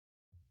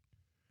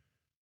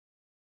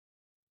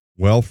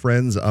Well,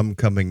 friends, I'm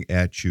coming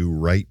at you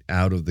right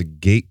out of the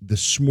gate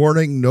this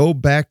morning. No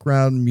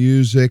background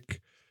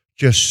music,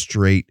 just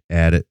straight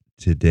at it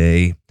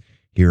today.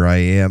 Here I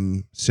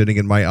am sitting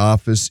in my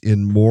office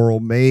in Morrill,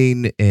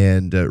 Maine,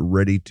 and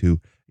ready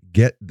to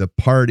get the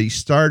party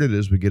started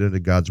as we get into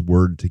God's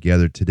Word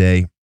together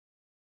today.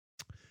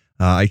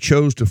 I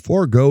chose to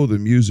forego the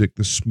music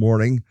this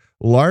morning,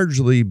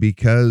 largely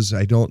because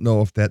I don't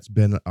know if that's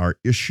been our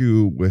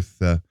issue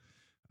with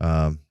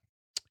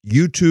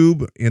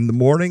YouTube in the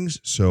mornings,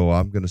 so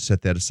I'm going to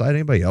set that aside.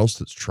 Anybody else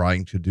that's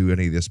trying to do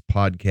any of this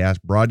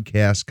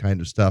broadcast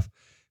kind of stuff,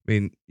 I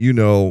mean, you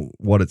know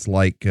what it's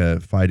like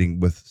fighting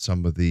with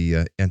some of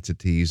the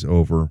entities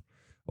over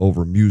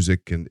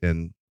music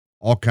and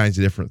all kinds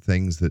of different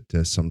things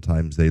that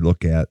sometimes they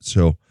look at.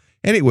 So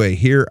anyway,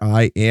 here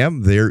I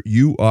am. There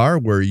you are,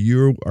 where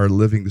you are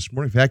living this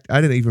morning. In fact,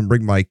 I didn't even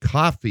bring my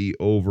coffee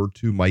over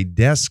to my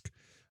desk.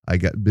 I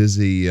got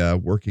busy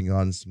working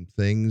on some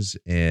things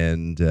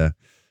and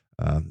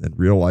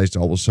realized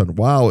all of a sudden,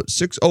 wow, it's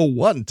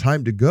 6:01,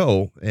 time to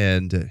go.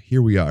 And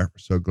here we are.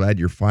 So glad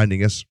you're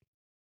finding us.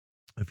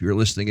 If you're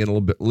listening in a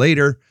little bit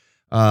later,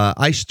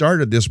 I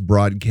started this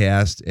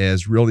broadcast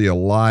as really a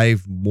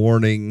live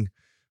morning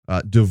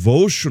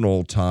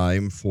devotional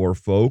time for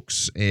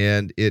folks,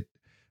 and it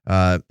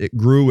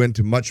grew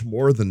into much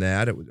more than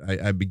that.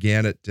 I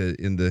began it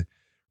in the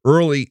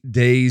early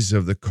days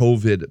of the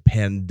COVID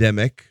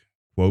pandemic,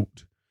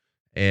 quote,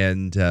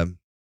 and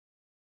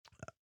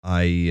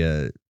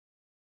I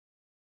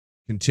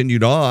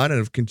continued on and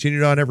have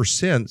continued on ever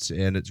since,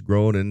 and it's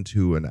grown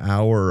into an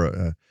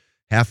hour,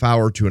 half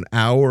hour to an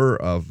hour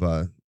of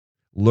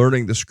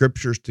learning the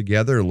scriptures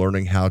together,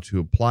 learning how to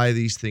apply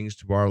these things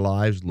to our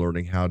lives,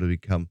 learning how to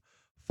become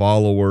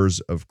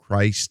followers of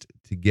Christ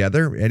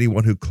together.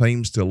 Anyone who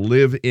claims to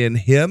live in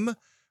him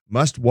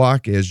must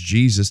walk as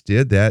Jesus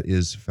did. That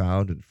is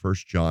found in 1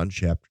 John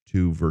chapter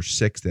 2, verse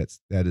 6.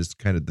 That is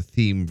kind of the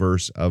theme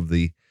verse of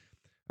the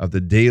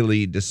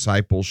Daily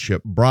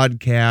Discipleship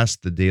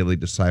broadcast, the Daily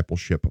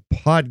Discipleship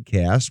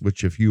podcast,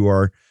 which if you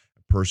are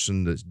a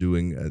person that's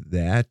doing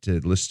that,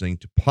 listening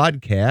to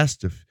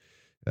podcasts,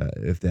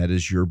 if that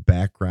is your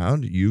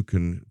background, you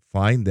can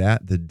find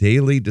that, the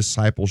Daily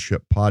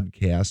Discipleship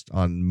podcast,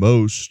 on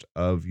most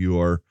of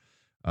your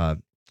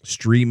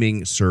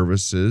streaming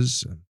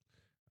services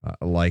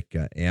like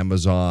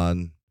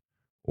Amazon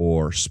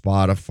or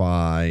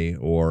Spotify,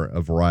 or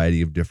a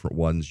variety of different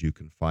ones. You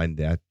can find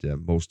that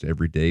most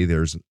every day.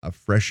 There's a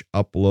fresh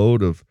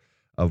upload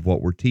of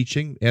what we're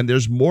teaching, and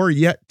there's more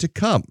yet to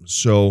come.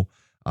 So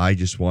I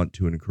just want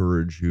to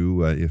encourage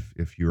you,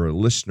 if you're a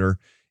listener,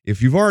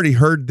 if you've already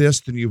heard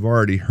this, then you've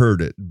already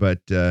heard it.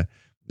 But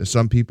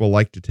some people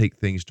like to take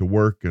things to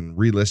work and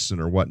re-listen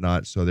or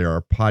whatnot. So there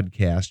are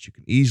podcasts you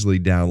can easily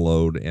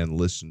download and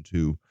listen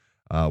to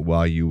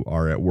while you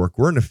are at work.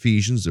 We're in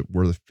Ephesians.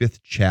 We're the 5th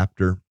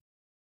chapter.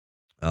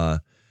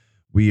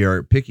 We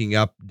are picking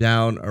up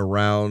down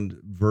around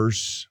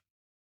verse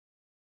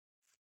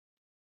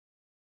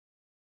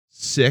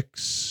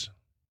 6.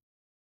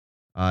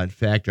 In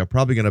fact, I'm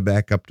probably going to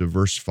back up to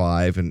verse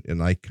 5,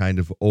 and I kind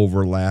of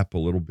overlap a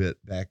little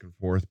bit back and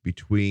forth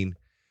between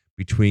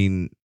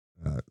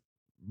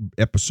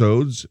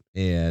episodes,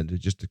 and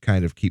just to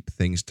kind of keep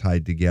things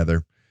tied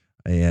together.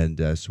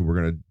 And so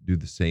we're going to do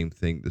the same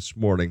thing this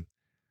morning.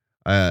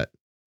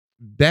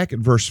 Back at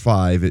verse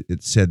 5,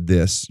 it said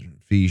this,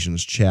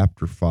 Ephesians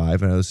chapter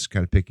 5. I know this is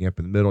kind of picking up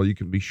in the middle. You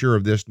can be sure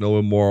of this: no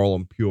immoral,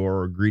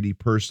 impure, or greedy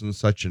person,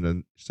 such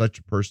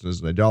a person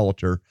as an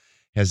idolater,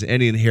 has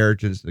any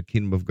inheritance in the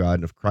kingdom of God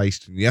and of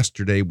Christ. And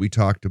yesterday we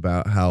talked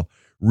about how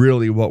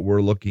really what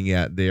we're looking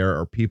at there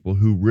are people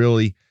who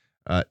really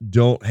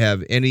don't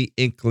have any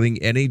inkling,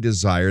 any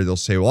desire. They'll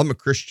say, well, I'm a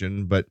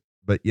Christian, but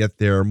yet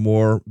they're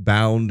more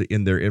bound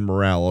in their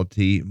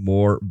immorality,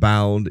 more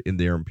bound in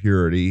their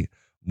impurity,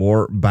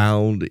 more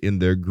bound in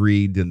their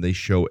greed than they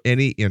show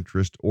any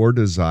interest or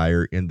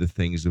desire in the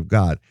things of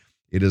God.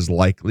 It is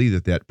likely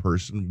that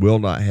person will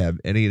not have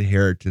any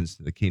inheritance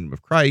in the kingdom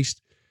of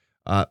Christ,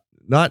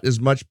 not as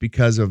much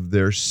because of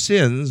their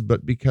sins,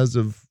 but because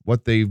of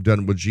what they've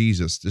done with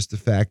Jesus. Just the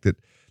fact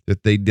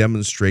that they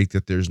demonstrate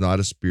that there's not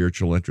a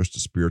spiritual interest, a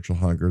spiritual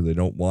hunger. They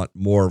don't want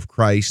more of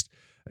Christ.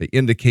 It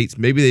indicates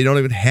maybe they don't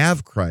even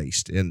have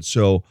Christ. And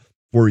so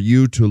for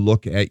you to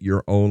look at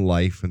your own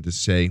life and to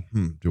say,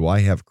 do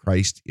I have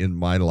Christ in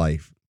my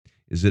life?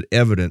 Is it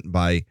evident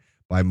by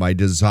my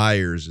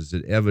desires? Is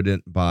it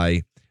evident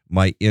by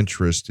my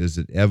interest? Is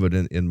it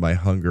evident in my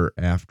hunger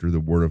after the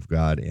Word of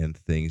God and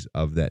things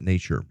of that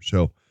nature?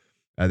 So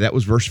that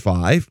was verse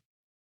 5.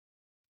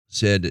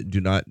 Said, do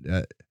not,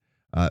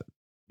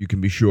 you can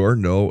be sure,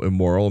 no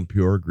immoral,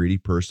 impure, greedy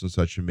person,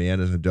 such a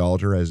man as an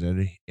idolater, has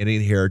any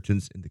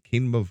inheritance in the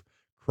kingdom of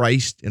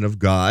Christ and of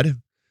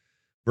God.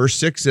 Verse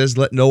 6 says,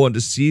 let no one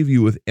deceive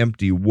you with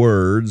empty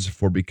words,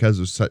 for because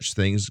of such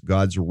things,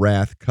 God's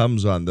wrath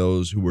comes on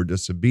those who were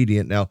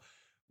disobedient. Now,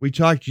 we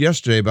talked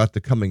yesterday about the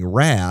coming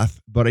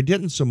wrath, but I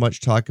didn't so much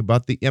talk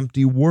about the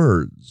empty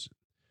words.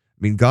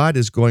 mean, God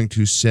is going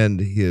to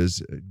send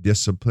his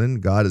discipline.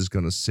 God is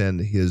going to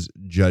send his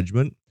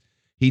judgment.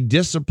 He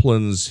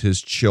disciplines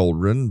his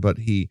children, but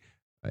he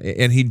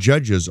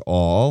judges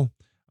all.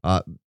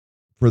 Uh,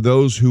 for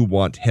those who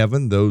want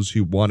heaven, those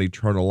who want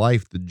eternal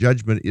life, the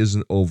judgment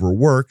isn't over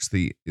works.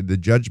 The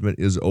judgment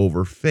is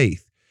over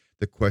faith.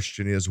 The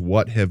question is,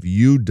 what have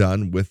you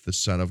done with the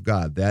Son of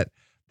God? That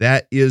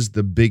is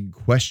the big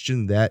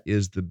question. That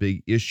is the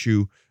big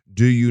issue.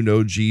 Do you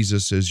know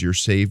Jesus as your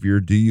Savior?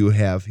 Do you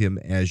have him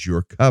as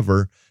your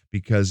cover?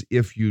 Because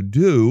if you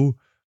do,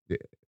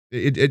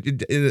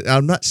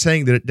 I'm not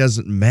saying that it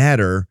doesn't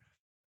matter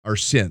our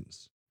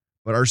sins,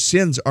 but our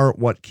sins aren't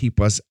what keep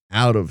us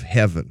out of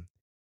heaven.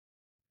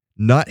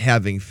 Not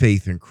having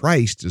faith in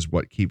Christ is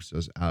what keeps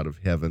us out of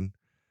heaven.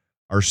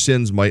 Our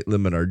sins might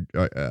limit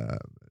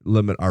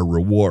our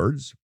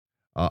rewards.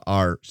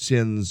 Our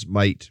sins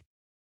might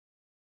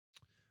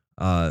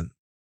have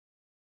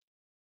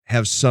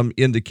some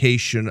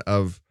indication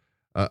of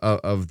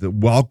the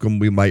welcome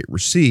we might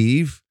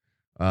receive.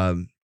 I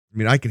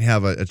mean, I can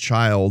have a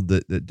child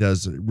that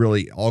does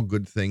really all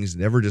good things,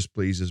 never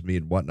displeases me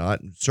and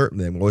whatnot, and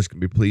certainly I'm always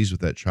going to be pleased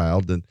with that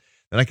child. And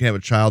I can have a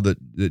child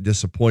that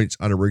disappoints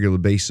on a regular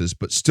basis,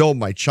 but still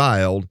my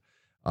child.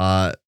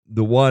 The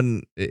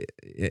one,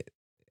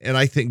 and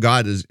I think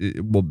God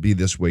will be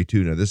this way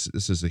too. Now, this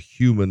is a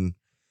human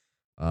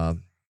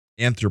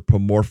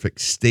anthropomorphic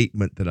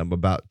statement that I'm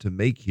about to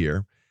make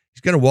here.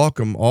 He's going to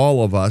welcome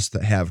all of us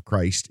that have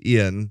Christ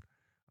in.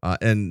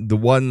 And the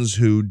ones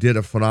who did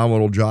a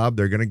phenomenal job,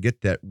 they're going to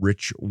get that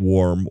rich,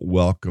 warm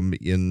welcome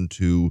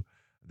into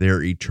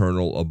their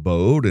eternal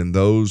abode. And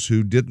those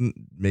who didn't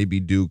maybe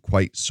do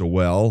quite so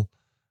well,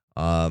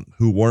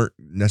 who weren't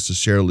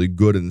necessarily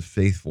good and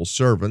faithful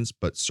servants,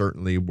 but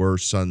certainly were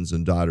sons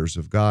and daughters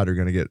of God, are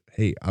going to get,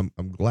 hey,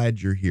 I'm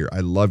glad you're here. I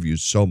love you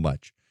so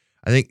much.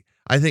 I think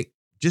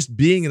just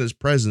being in his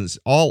presence,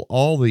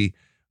 all the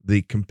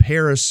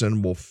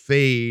comparison will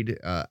fade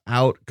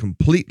out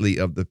completely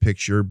of the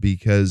picture,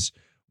 because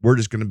we're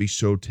just going to be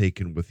so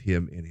taken with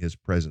him in his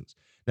presence.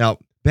 Now,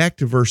 back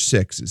to verse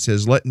 6, it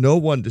says, let no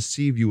one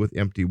deceive you with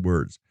empty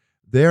words.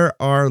 There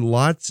are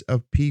lots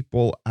of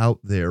people out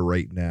there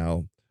right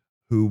now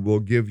who will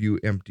give you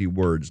empty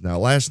words. Now,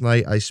 last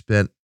night I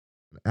spent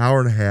an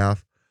hour and a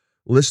half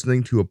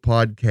listening to a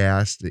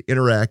podcast,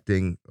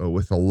 interacting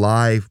with a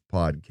live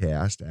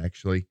podcast,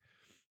 actually.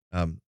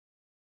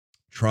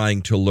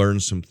 Trying to learn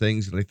some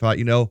things. And I thought,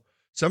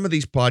 some of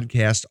these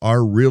podcasts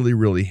are really,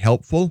 really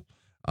helpful.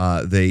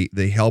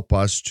 They help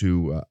us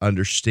to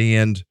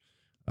understand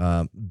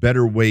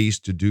better ways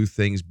to do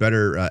things,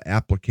 better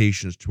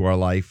applications to our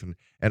life.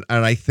 And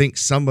I think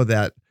some of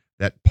that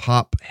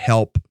pop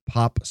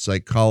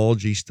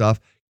psychology stuff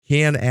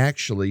can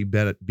actually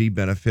be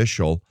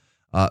beneficial,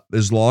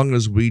 as long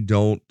as we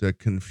don't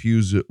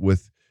confuse it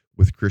with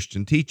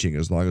Christian teaching,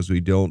 as long as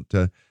we don't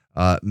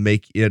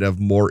make it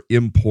of more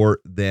import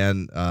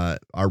than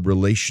our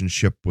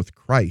relationship with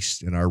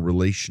Christ and our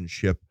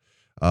relationship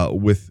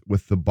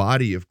with the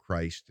body of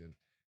Christ,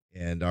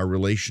 and our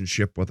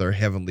relationship with our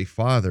Heavenly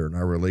Father and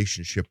our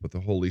relationship with the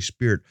Holy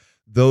Spirit.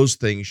 Those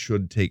things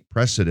should take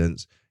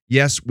precedence.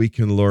 Yes, we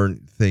can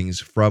learn things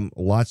from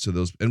lots of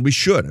those, and we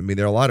should. I mean,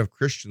 there are a lot of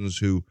Christians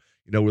who,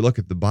 we look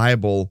at the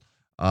Bible,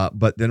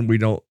 but then we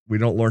don't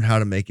learn how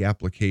to make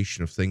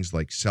application of things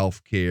like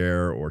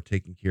self-care or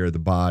taking care of the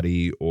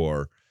body,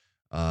 or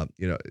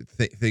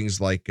things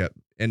like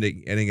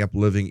ending up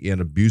living in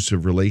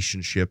abusive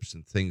relationships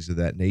and things of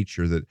that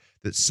nature, that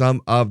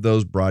some of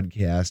those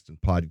broadcasts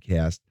and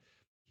podcasts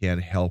can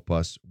help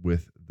us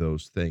with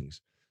those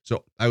things.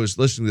 So I was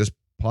listening to this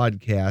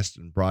podcast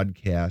and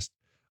broadcast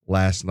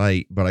last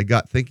night, but I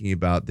got thinking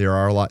about, there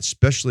are a lot,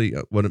 especially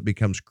when it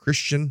becomes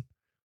Christian,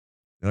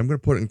 and I'm going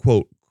to put it in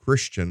quote,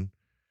 Christian,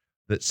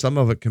 that some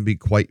of it can be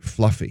quite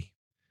fluffy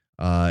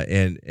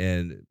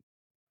and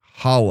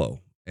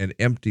hollow and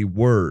empty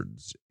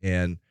words,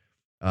 and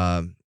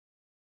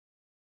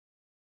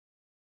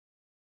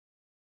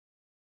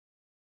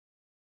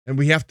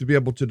we have to be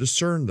able to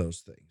discern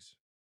those things.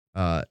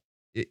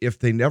 If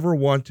they never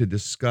want to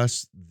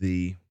discuss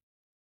the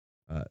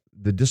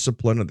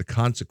discipline or the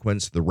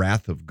consequence, the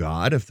wrath of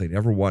God, if they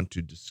never want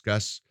to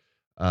discuss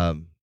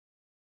the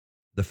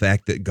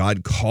fact that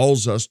God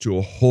calls us to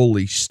a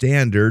holy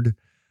standard,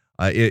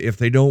 if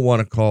they don't want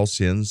to call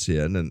sin,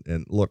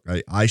 and look,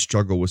 I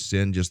struggle with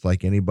sin just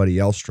like anybody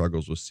else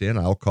struggles with sin.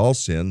 I'll call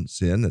sin.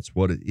 That's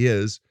what it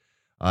is.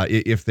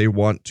 If they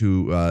want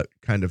to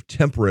kind of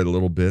temper it a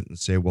little bit and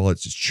say, well,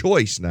 it's a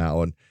choice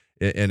now, and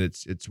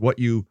it's what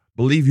you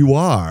believe you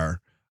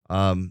are.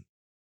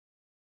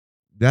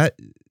 That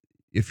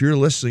if you're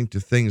listening to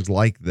things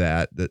like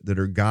that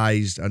are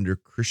guised under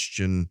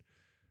Christianese,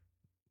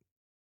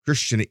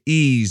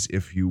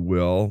 if you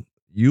will,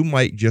 you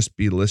might just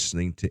be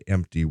listening to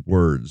empty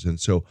words. And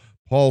so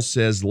Paul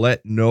says,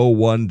 let no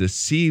one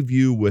deceive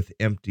you with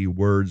empty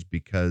words,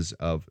 because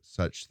of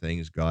such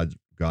things God's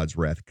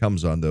wrath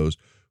comes on those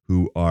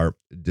who are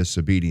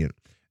disobedient.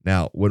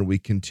 Now, when we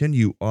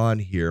continue on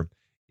here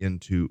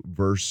into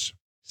verse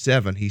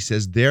 7, he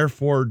says,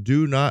 therefore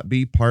do not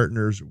be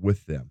partners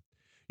with them.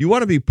 You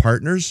want to be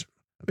partners?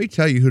 Let me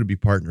tell you who to be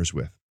partners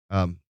with.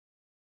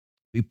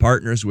 Be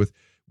partners with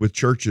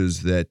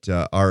churches that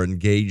are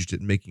engaged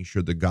in making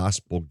sure the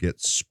gospel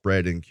gets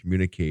spread and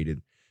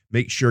communicated.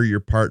 Make sure you're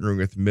partnering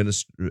with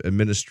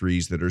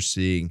ministries that are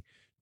seeing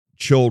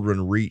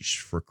children reach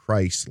for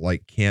Christ,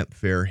 like Camp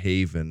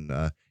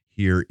Fairhaven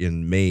here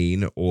in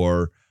Maine,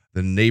 or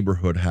the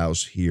Neighborhood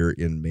House here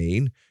in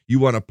Maine. You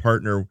want to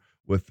partner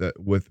with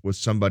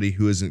somebody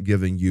who isn't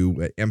giving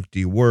you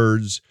empty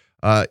words.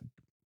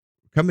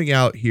 Coming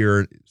out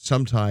here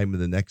sometime in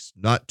the next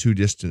not too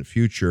distant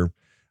future,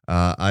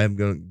 I am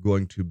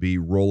going to be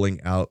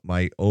rolling out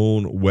my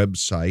own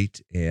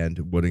website,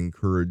 and would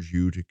encourage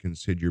you to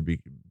consider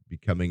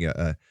becoming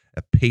a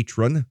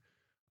patron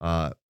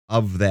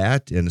of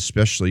that, and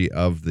especially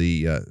of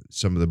the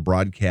some of the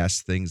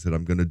broadcast things that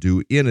I'm going to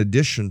do in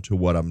addition to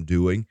what I'm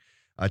doing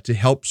to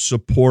help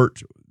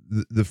support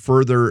the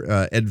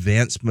further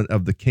advancement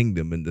of the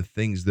kingdom and the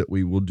things that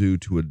we will do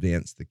to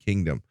advance the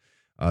kingdom.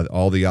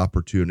 All the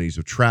opportunities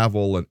of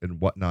travel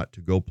and whatnot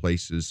to go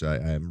places. I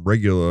am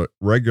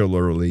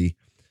regularly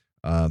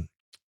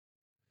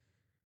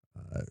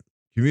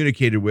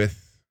communicated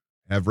with,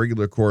 have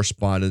regular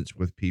correspondence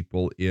with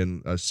people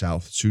in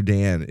South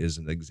Sudan, is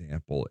an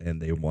example,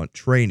 and they want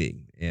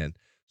training. And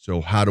so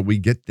how do we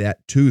get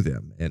that to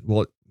them? And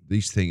well,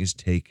 these things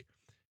take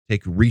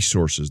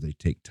resources, they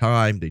take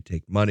time, they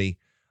take money.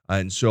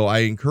 And so I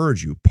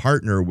encourage you,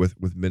 partner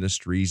with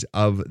ministries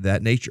of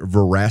that nature.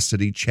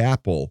 Veracity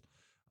Chapel,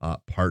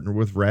 partner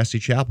with Veracity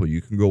Chapel.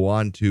 You can go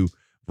on to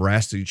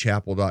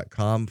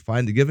veracitychapel.com,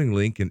 find the giving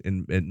link,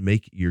 and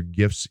make your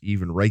gifts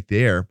even right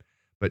there.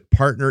 But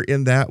partner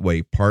in that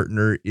way.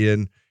 Partner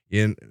in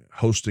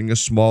hosting a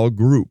small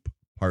group.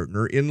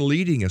 Partner in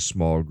leading a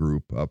small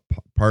group.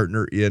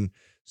 Partner in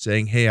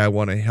saying, hey, I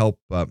want to help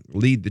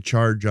lead the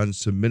charge on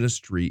some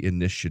ministry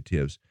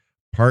initiatives.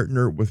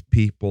 Partner with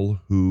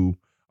people who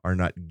are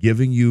not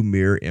giving you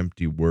mere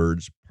empty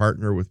words.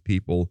 Partner with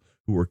people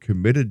who are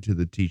committed to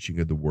the teaching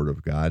of the Word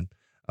of God.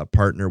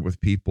 Partner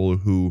with people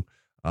who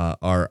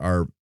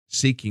are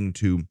seeking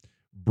to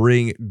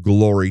bring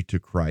glory to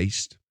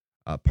Christ.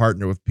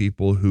 Partner with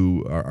people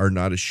who are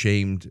not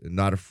ashamed,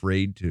 not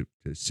afraid to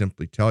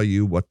simply tell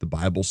you what the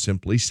Bible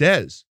simply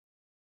says.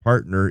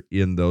 Partner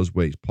in those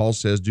ways. Paul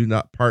says, do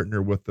not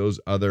partner with those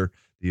other,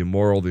 the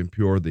immoral, the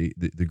impure, the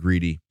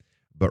greedy,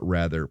 but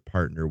rather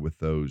partner with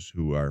those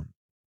who are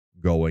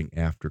going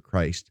after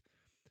Christ.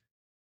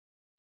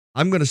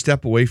 I'm going to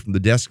step away from the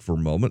desk for a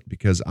moment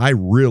because I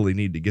really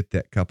need to get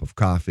that cup of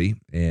coffee,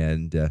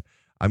 and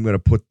I'm going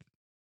to in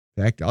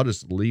fact, I'll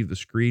just leave the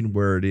screen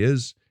where it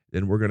is,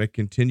 then we're going to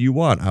continue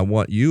on. I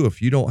want you,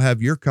 if you don't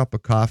have your cup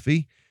of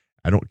coffee,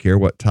 I don't care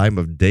what time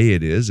of day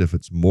it is. If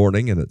it's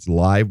morning and it's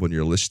live when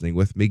you're listening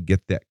with me,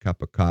 get that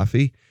cup of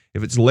coffee.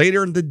 If it's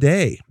later in the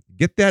day,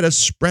 get that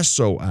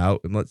espresso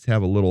out, and let's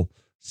have a little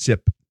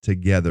sip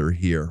together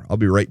here. I'll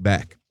be right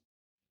back.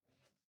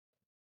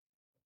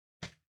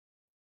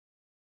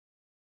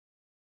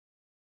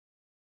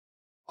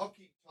 I'll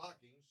keep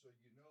talking so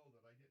you know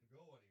that I didn't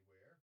go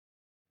anywhere.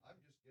 I'm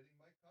just getting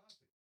my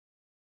coffee.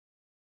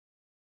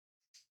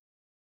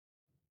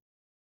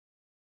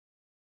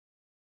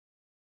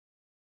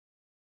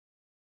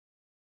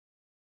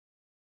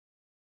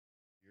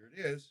 Here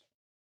it is.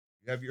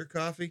 You have your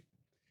coffee?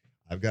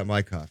 I've got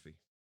my coffee.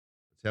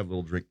 Let's have a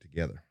little drink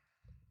together.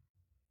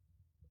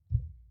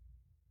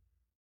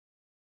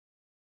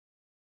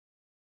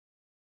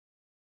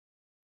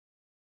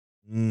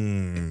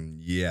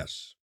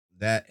 Yes.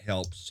 That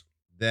helps.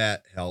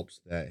 That helps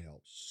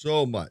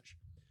so much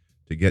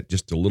to get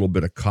just a little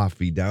bit of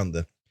coffee down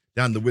the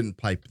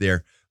windpipe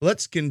there.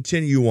 Let's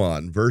continue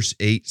on. Verse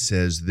 8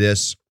 says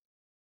this,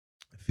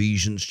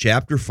 Ephesians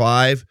chapter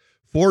 5,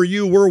 for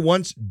you were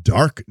once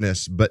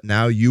darkness, but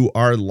now you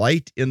are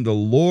light in the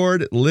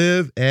Lord.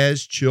 Live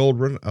as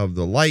children of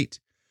the light.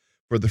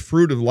 For the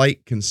fruit of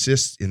light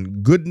consists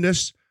in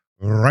goodness,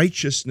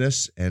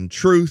 righteousness, and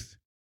truth,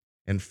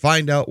 and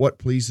find out what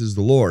pleases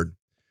the Lord.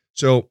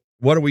 So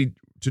what are we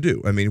to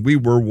do? I mean, we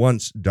were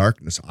once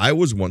darkness. I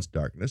was once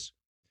darkness.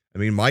 I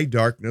mean, my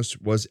darkness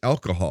was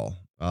alcohol.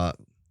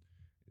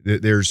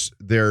 There's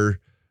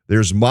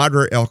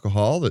moderate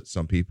alcohol that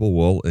some people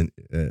will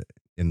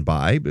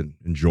imbibe and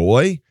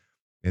enjoy,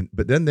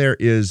 but then there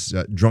is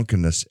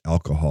drunkenness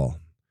alcohol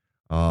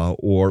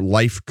or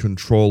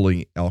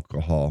life-controlling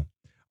alcohol.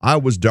 I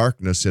was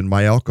darkness in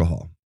my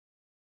alcohol.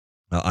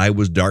 I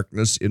was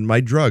darkness in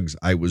my drugs.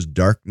 I was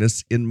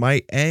darkness in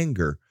my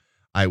anger.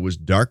 I was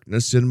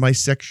darkness in my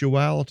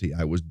sexuality.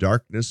 I was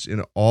darkness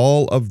in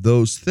all of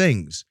those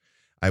things.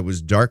 I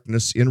was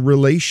darkness in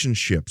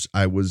relationships.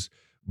 I was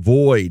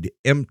void,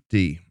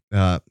 empty,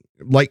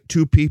 like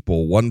two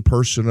people, one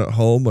person at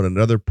home and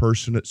another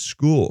person at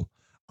school.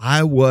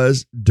 I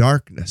was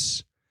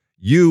darkness.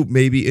 You,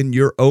 maybe in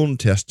your own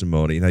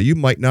testimony, now you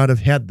might not have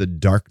had the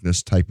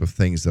darkness type of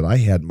things that I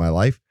had in my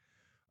life.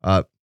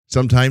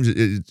 Sometimes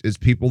it's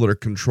people that are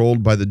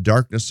controlled by the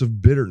darkness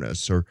of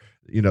bitterness or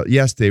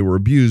yes, they were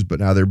abused, but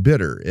now they're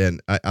bitter.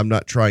 And I'm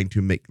not trying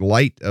to make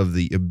light of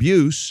the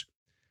abuse,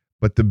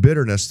 but the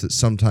bitterness that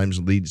sometimes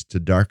leads to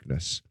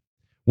darkness.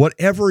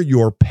 Whatever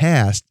your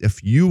past,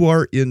 if you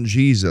are in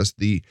Jesus,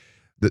 the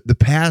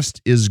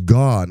past is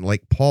gone.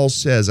 Like Paul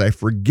says, I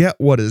forget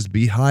what is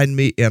behind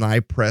me and I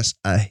press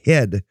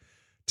ahead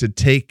to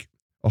take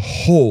a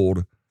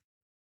hold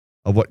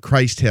of what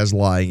Christ has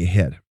lying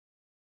ahead.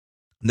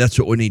 And that's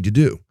what we need to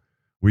do.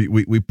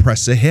 We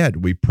press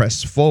ahead. We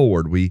press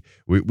forward. We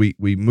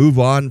move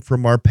on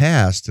from our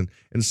past.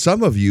 And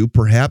some of you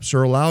perhaps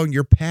are allowing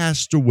your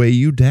past to weigh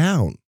you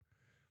down.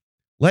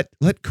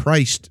 Let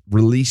Christ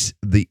release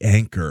the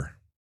anchor.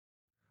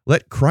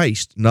 Let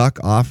Christ knock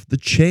off the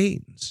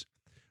chains.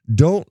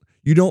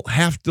 You don't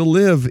have to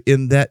live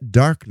in that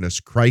darkness.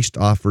 Christ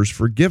offers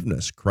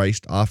forgiveness.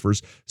 Christ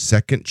offers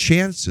second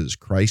chances.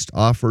 Christ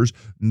offers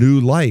new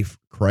life.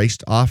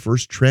 Christ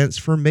offers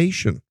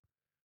transformation.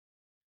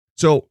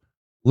 So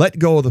let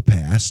go of the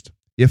past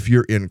if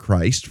you're in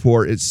Christ,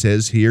 for it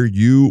says here,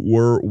 you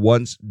were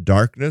once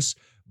darkness,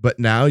 but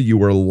now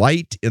you are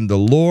light in the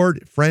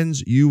Lord.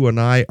 Friends, you and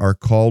I are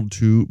called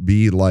to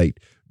be light.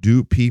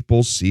 Do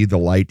people see the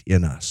light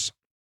in us?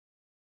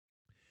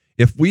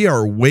 If we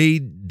are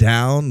weighed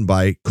down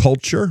by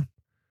culture,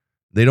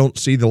 they don't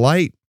see the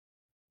light,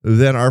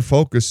 then our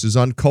focus is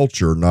on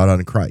culture, not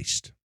on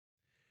Christ.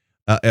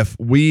 If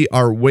we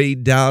are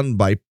weighed down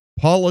by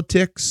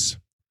politics,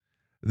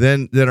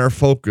 then our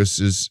focus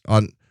is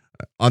on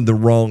the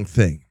wrong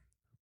thing.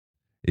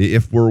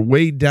 If we're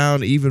weighed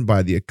down even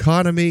by the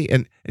economy,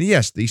 and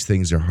yes, these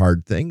things are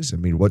hard things. I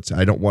mean,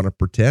 I don't want to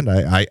pretend.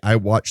 I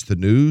watch the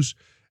news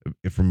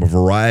from a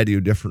variety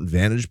of different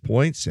vantage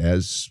points,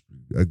 as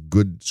a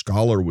good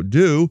scholar would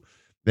do.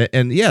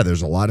 And yeah,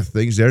 there's a lot of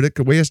things there that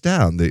could weigh us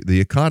down. The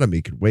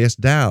economy could weigh us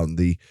down.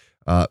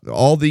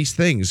 All these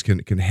things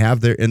can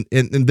have their, and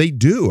they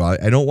do.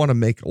 I don't want to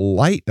make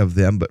light of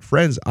them, but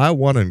friends, I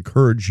want to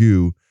encourage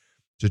you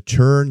to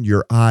turn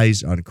your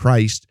eyes on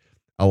Christ.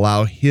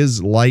 Allow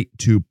his light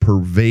to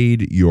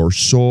pervade your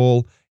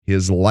soul,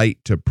 his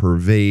light to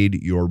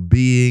pervade your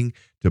being,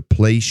 to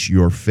place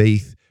your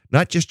faith,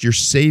 not just your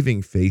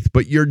saving faith,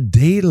 but your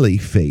daily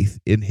faith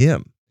in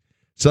him.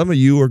 Some of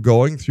you are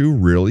going through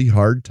really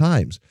hard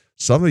times.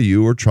 Some of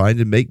you are trying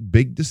to make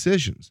big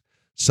decisions.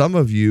 Some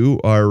of you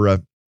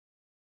have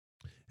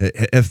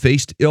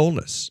faced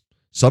illness.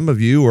 Some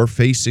of you are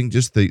facing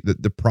just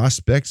the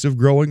prospects of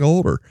growing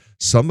older.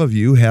 Some of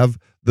you have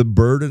the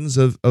burdens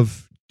of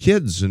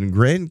kids and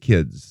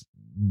grandkids,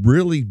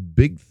 really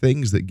big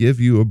things that give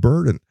you a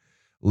burden.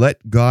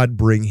 Let God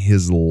bring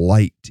his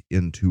light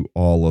into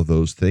all of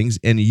those things,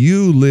 and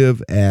you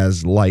live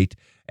as light.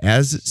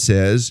 As it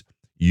says,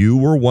 you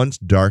were once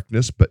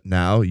darkness, but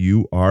now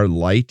you are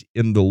light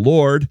in the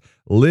Lord.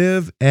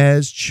 Live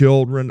as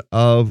children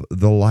of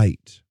the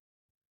light.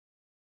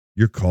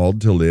 You're called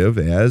to live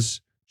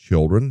as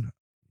children,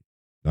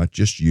 not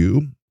just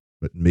you,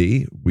 but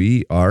me.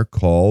 We are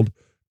called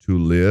to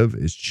live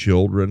as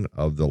children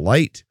of the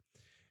light.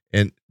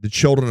 And the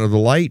children of the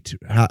light,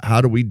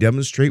 how do we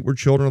demonstrate we're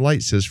children of light?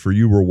 It says, for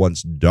you were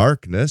once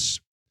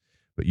darkness,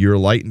 but you're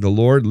light in the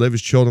Lord. Live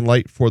as children of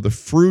light, for the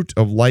fruit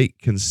of light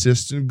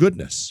consists in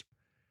goodness.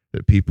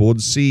 That people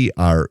would see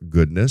our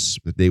goodness,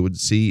 that they would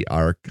see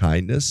our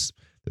kindness,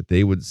 that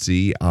they would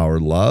see our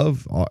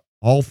love,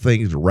 all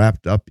things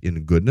wrapped up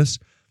in goodness,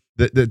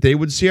 that they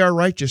would see our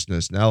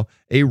righteousness. Now,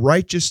 a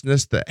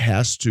righteousness that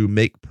has to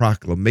make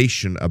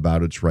proclamation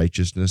about its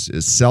righteousness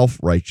is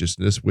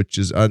self-righteousness, which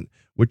is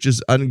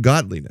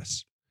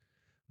ungodliness.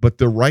 But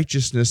the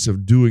righteousness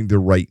of doing the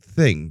right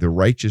thing, the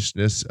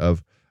righteousness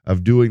of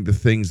doing the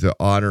things that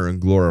honor and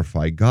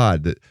glorify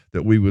God,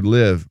 that we would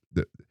live,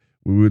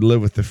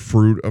 with the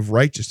fruit of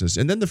righteousness.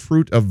 And then the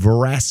fruit of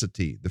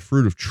veracity, the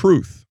fruit of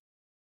truth,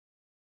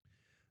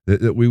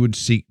 that we would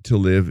seek to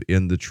live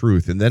in the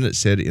truth. And then it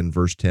said in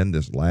verse 10,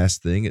 this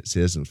last thing, it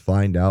says, and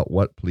find out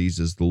what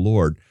pleases the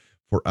Lord,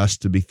 for us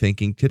to be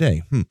thinking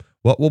today.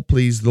 What will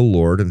please the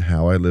Lord in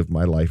how I live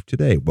my life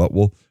today? What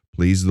will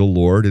please the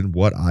Lord in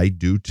what I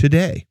do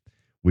today?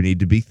 We need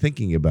to be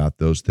thinking about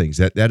those things.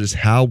 That is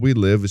how we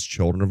live as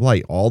children of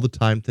light, all the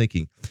time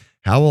thinking,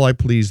 how will I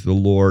please the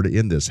Lord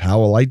in this? How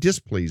will I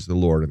displease the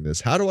Lord in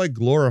this? How do I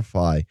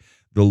glorify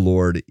the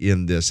Lord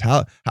in this?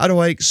 How do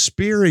I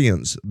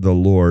experience the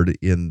Lord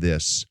in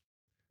this?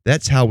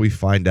 That's how we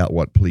find out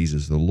what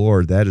pleases the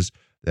Lord. That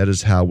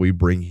is how we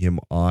bring him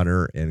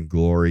honor and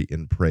glory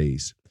and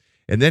praise.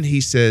 And then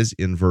he says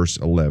in verse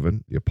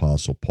 11, the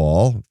Apostle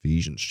Paul,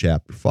 Ephesians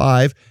chapter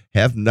 5,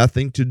 have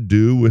nothing to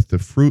do with the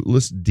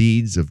fruitless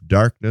deeds of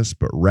darkness,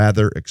 but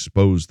rather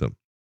expose them.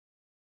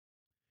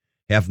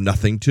 Have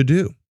nothing to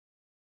do.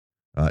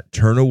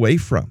 Turn away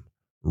from,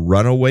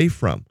 run away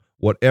from.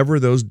 Whatever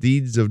those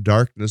deeds of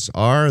darkness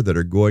are that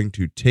are going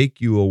to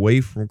take you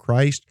away from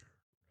Christ,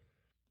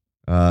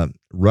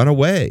 run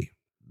away.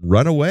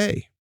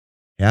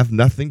 Have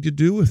nothing to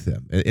do with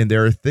them. And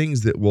there are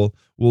things that will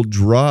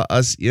draw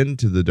us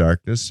into the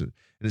darkness. And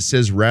it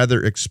says,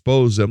 rather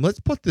expose them. Let's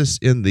put this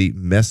in the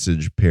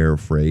Message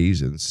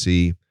paraphrase and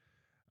see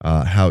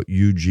how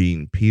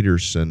Eugene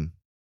Peterson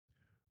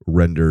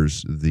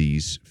renders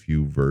these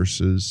few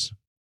verses.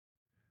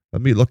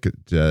 Let me look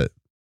at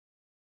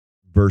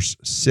verse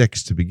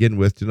 6 to begin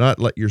with. Do not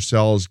let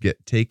yourselves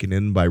get taken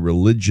in by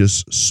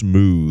religious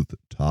smooth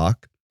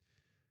talk.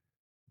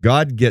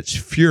 God gets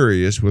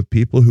furious with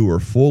people who are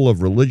full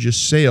of religious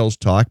sales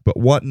talk but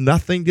want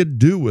nothing to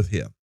do with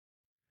him.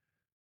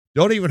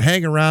 Don't even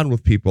hang around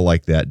with people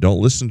like that.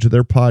 Don't listen to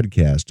their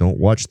podcast. Don't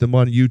watch them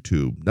on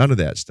YouTube. None of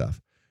that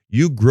stuff.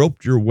 You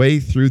groped your way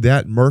through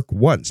that murk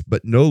once,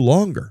 but no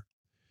longer.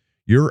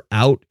 You're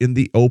out in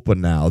the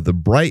open now. The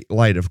bright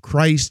light of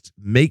Christ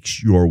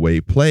makes your way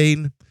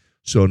plain,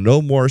 so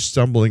no more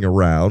stumbling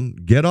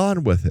around. Get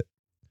on with it.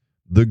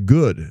 The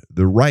good,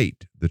 the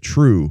right, the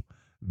true.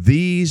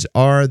 These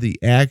are the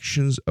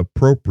actions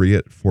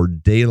appropriate for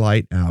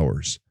daylight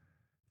hours.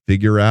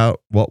 Figure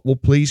out what will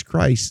please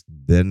Christ,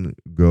 then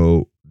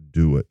go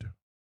do it.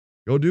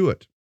 Go do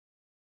it.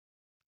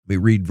 We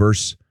read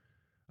verse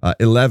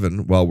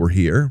 11 while we're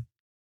here.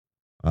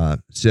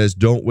 Says,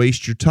 don't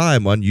waste your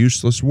time on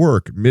useless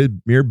work,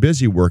 mere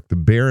busy work, the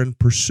barren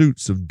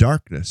pursuits of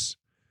darkness.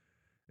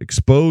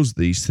 Expose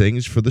these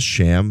things for the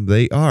sham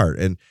they are.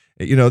 And,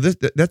 you know,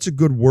 that's a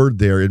good word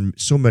there in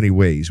so many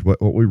ways.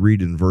 What we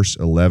read in verse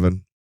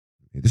 11,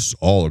 this is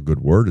all a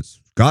good word.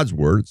 It's God's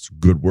word. It's a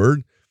good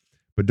word.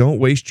 But don't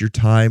waste your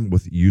time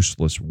with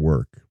useless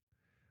work.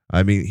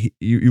 I mean,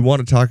 you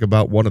want to talk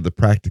about one of the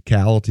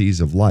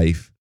practicalities of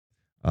life.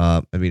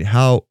 I mean,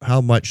 how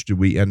much do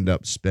we end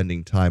up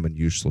spending time on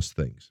useless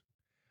things?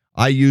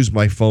 I use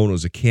my phone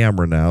as a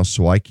camera now,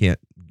 so I can't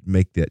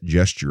make that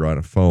gesture on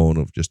a phone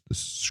of just the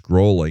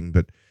scrolling.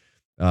 But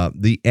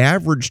the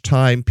average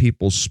time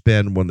people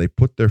spend when they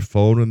put their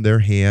phone in their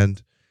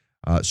hand,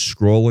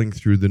 scrolling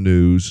through the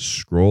news,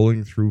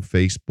 scrolling through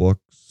Facebook,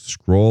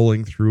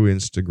 scrolling through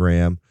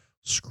Instagram,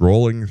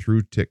 scrolling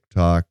through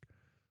TikTok,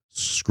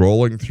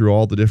 scrolling through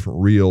all the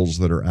different reels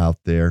that are out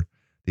there,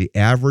 the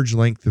average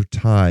length of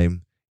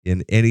time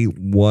in any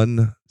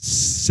one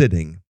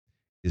sitting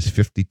is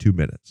 52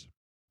 minutes.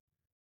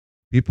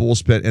 People will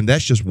spend, and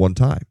that's just one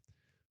time.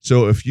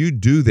 So if you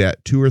do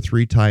that 2 or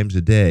 3 times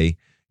a day,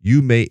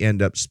 you may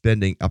end up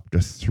spending up to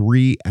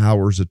 3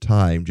 hours of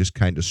time just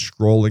kind of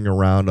scrolling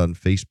around on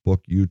Facebook,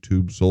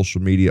 YouTube, social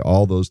media,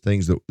 all those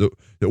things that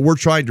we're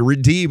trying to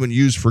redeem and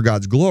use for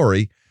God's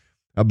glory.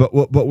 But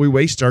we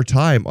waste our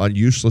time on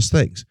useless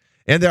things.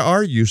 And there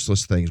are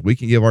useless things we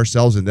can give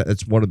ourselves, and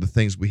that's one of the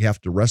things we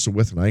have to wrestle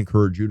with, and I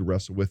encourage you to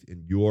wrestle with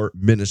in your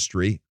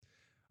ministry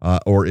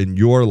or in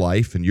your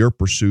life, in your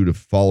pursuit of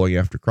following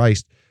after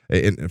Christ.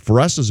 And for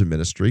us as a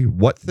ministry,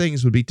 what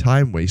things would be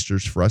time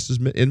wasters for us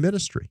in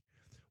ministry?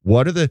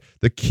 What are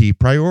the key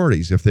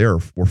priorities? If there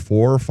were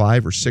 4 or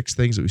 5 or 6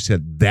 things that we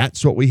said,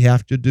 that's what we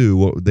have to do,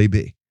 what would they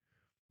be?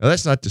 Now,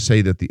 that's not to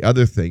say that the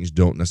other things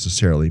don't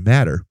necessarily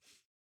matter.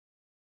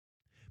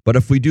 But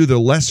if we do the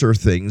lesser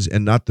things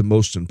and not the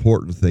most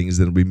important things,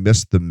 then we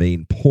miss the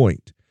main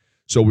point.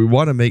 So we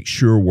want to make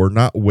sure we're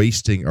not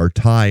wasting our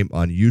time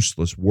on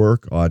useless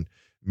work, on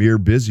mere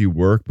busy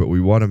work, but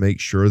we want to make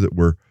sure that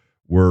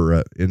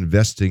we're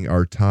investing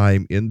our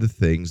time in the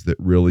things that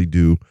really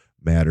do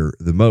matter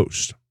the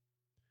most.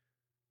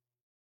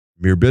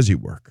 Mere busy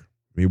work.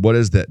 I mean, what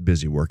is that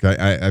busy work?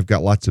 I've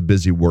got lots of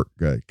busy work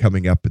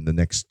coming up in the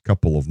next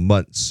couple of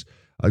months.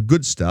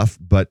 Good stuff,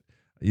 but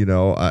you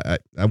know,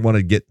 I want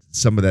to get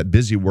some of that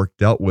busy work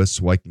dealt with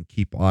so I can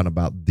keep on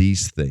about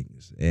these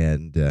things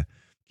and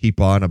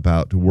keep on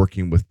about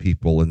working with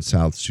people in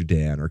South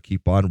Sudan, or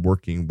keep on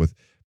working with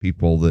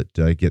people that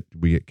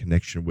we get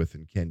connection with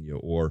in Kenya,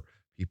 or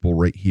people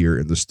right here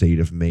in the state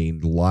of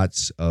Maine.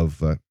 Lots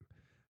of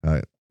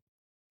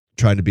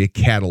trying to be a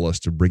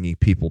catalyst of bringing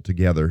people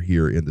together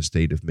here in the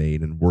state of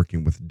Maine and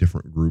working with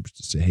different groups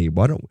to say, hey,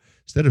 why don't,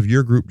 instead of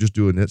your group just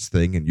doing its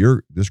thing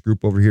and this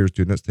group over here is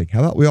doing its thing, how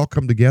about we all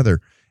come together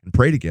and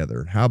pray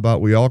together? And how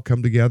about we all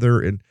come together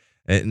and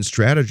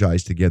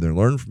strategize together and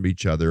learn from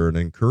each other and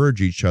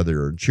encourage each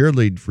other and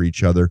cheerlead for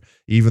each other,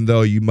 even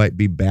though you might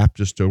be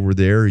Baptist over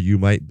there, you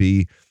might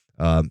be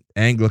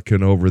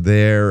Anglican over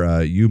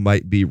there, you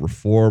might be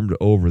Reformed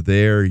over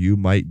there, you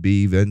might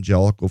be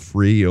evangelical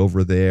free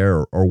over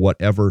there, or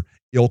whatever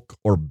ilk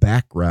or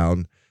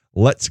background.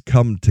 Let's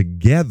come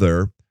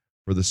together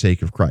for the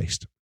sake of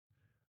Christ.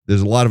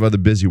 There's a lot of other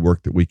busy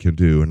work that we can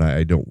do, and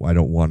I don't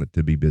want it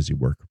to be busy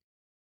work.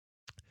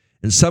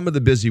 And some of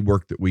the busy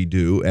work that we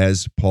do,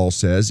 as Paul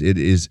says, it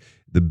is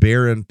the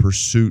barren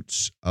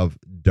pursuits of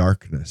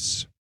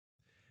darkness.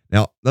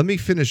 Now, let me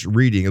finish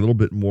reading a little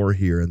bit more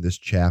here in this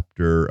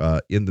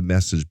chapter in the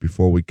Message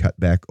before we cut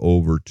back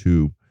over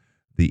to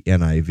the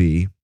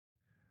NIV.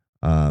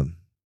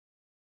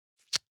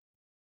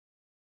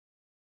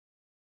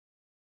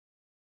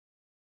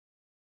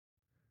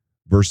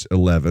 Verse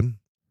 11,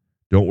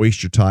 don't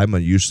waste your time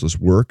on useless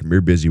work, mere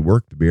busy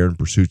work, the barren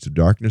pursuits of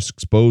darkness.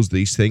 Expose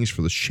these things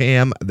for the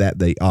sham that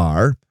they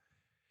are.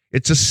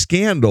 It's a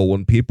scandal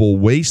when people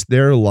waste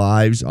their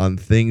lives on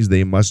things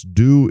they must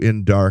do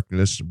in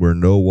darkness where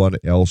no one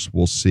else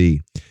will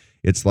see.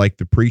 It's like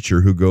the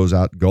preacher who goes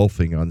out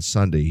golfing on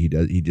Sunday.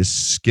 He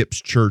just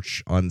skips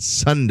church on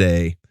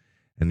Sunday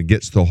and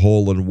gets the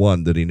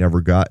hole-in-one that he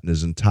never got in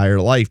his entire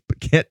life, but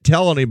can't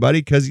tell anybody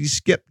because he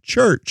skipped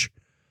church.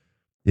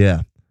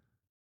 Yeah.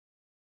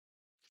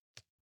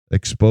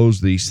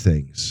 Expose these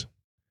things.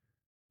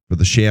 For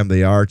the sham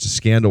they are, it's a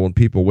scandal when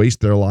people waste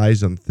their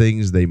lives on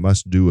things they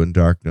must do in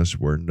darkness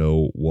where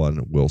no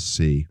one will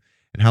see.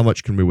 And how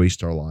much can we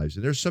waste our lives?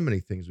 And there's so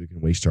many things we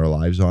can waste our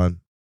lives on.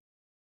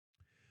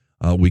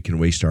 We can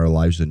waste our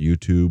lives on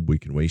YouTube. We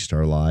can waste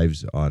our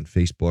lives on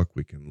Facebook.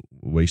 We can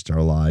waste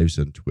our lives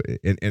on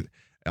and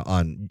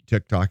on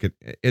TikTok.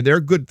 And they're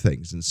good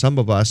things. And some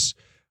of us,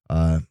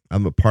 I'm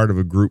a part of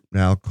a group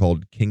now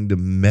called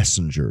Kingdom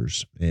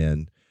Messengers.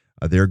 And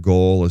their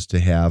goal is to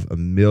have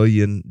 1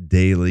 million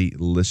daily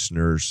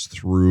listeners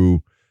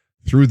through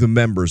the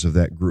members of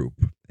that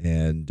group.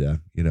 And,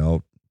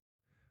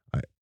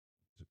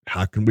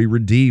 how can we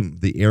redeem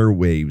the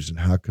airwaves, and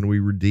how can we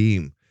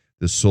redeem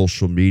the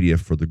social media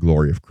for the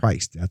glory of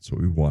Christ? That's what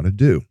we want to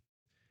do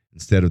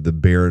instead of the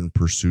barren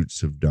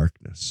pursuits of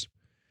darkness.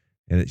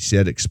 And it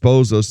said,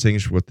 expose those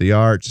things for what they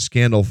are. It's a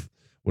scandal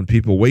when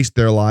people waste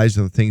their lives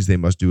on the things they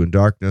must do in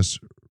darkness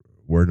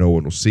where no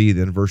one will see.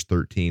 Then verse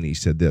 13, he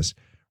said this,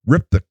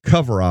 rip the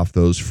cover off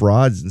those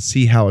frauds and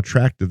see how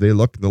attractive they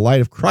look in the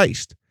light of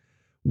Christ.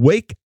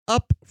 Wake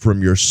up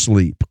from your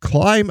sleep.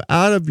 Climb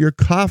out of your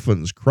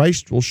coffins.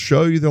 Christ will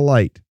show you the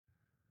light.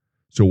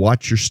 So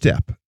watch your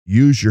step.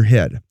 Use your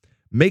head.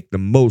 Make the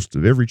most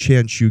of every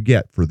chance you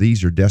get, for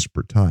these are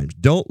desperate times.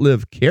 Don't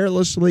live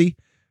carelessly.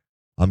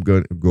 I'm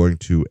going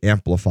to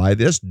amplify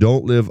this.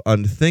 Don't live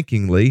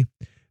unthinkingly.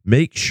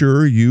 Make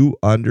sure you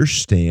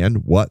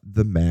understand what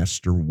the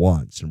master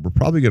wants. And we're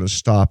probably going to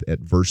stop at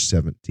verse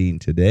 17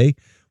 today.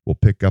 We'll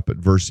pick up at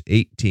verse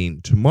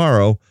 18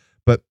 tomorrow.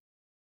 But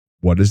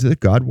what is it that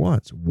God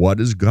wants?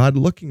 What is God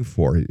looking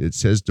for? It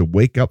says to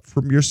wake up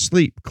from your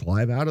sleep,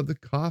 climb out of the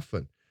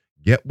coffin,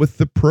 get with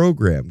the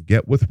program,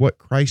 get with what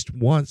Christ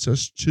wants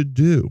us to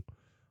do.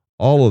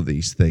 All of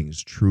these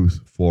things, truth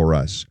for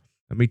us.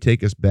 Let me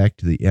take us back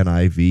to the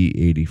NIV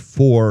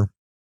 84,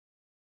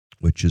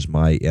 which is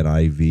my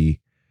NIV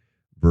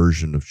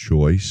version of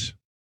choice.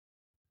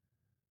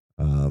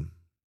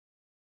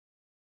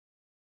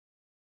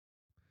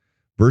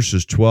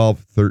 Verses 12,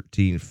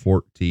 13,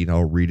 14,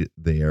 I'll read it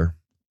there.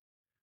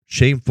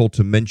 Shameful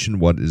to mention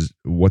what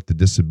the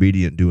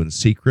disobedient do in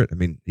secret. I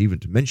mean, even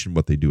to mention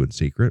what they do in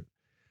secret.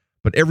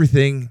 But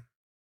everything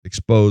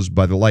exposed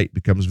by the light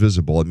becomes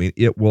visible. I mean,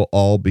 it will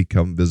all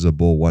become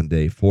visible one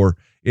day. For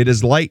it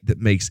is light that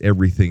makes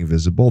everything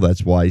visible.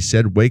 That's why he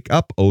said, wake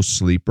up, O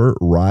sleeper,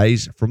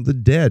 rise from the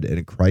dead,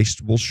 and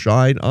Christ will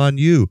shine on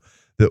you.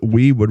 That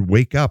we would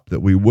wake up, that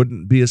we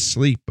wouldn't be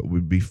asleep, but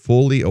we'd be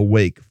fully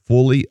awake,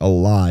 fully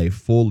alive,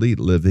 fully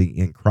living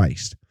in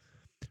Christ.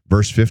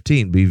 Verse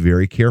 15, be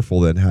very careful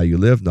then how you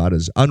live, not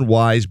as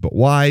unwise, but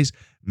wise,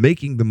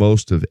 making the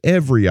most of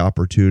every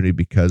opportunity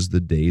because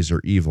the days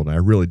are evil. And I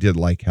really did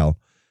like how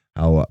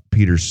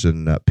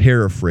Peterson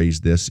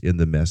paraphrased this in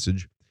the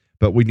Message.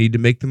 But we need to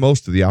make the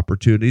most of the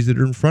opportunities that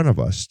are in front of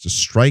us, to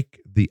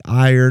strike the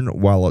iron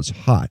while it's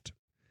hot,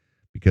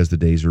 because the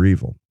days are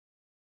evil.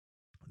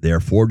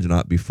 Therefore, do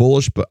not be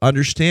foolish, but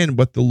understand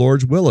what the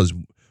Lord's will is.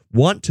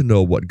 Want to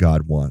know what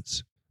God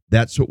wants.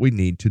 That's what we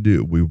need to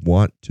do. We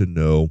want to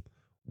know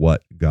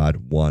what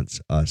God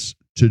wants us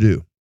to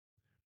do.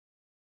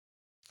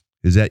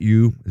 Is that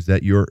you? Is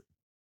that your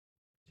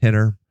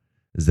tenor?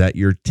 Is that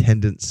your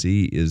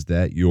tendency? Is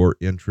that your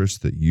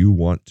interest, that you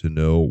want to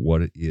know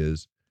what it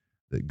is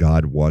that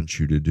God wants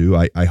you to do?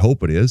 I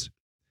hope it is.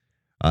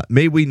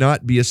 May we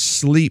not be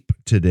asleep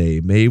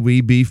today. May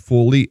we be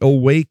fully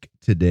awake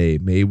today.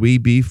 May we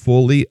be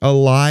fully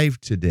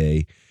alive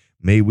today.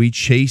 May we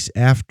chase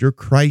after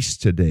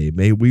Christ today.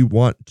 May we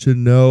want to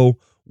know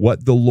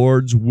what the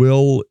Lord's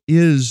will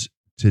is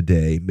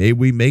today. May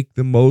we make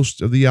the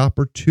most of the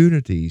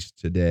opportunities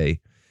today.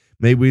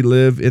 May we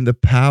live in the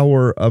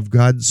power of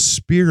God's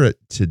Spirit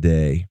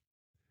today.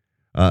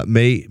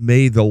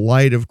 May the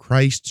light of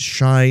Christ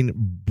shine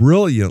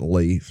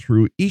brilliantly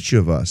through each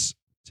of us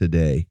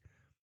today.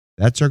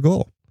 That's our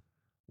goal.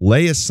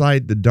 Lay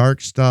aside the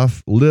dark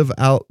stuff, live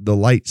out the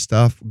light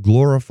stuff,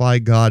 glorify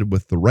God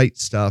with the right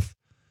stuff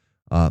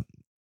to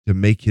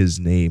make his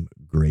name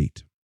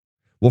great.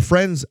 Well,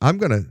 friends, I'm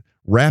going to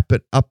wrap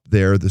it up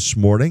there this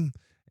morning,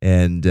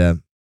 and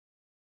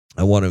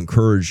I want to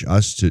encourage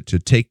us to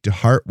take to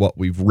heart what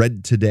we've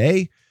read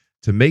today,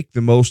 to make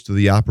the most of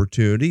the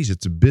opportunities.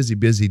 It's a busy,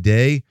 busy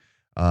day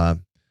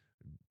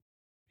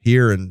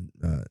here in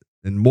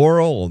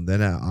Morrill, and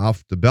then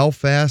off to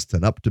Belfast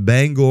and up to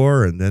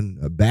Bangor, and then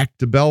back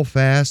to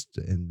Belfast,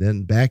 and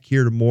then back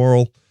here to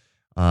Morrill.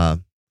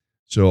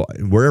 So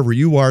wherever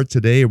you are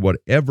today, or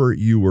whatever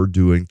you are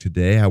doing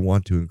today, I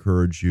want to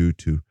encourage you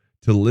to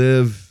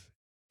live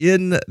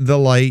in the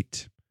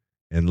light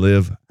and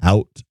live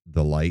out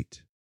the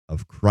light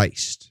of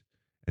Christ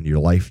in your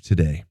life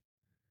today.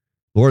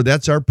 Lord,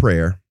 that's our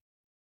prayer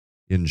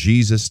in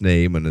Jesus'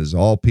 name. And as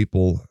all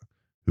people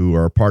who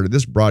are part of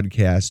this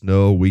broadcast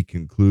know we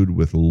conclude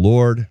with,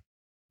 Lord,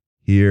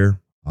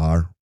 hear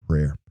our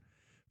prayer.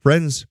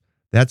 Friends,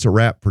 that's a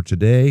wrap for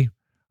today.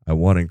 I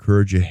want to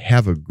encourage you,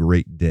 have a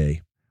great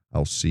day.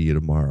 I'll see you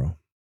tomorrow.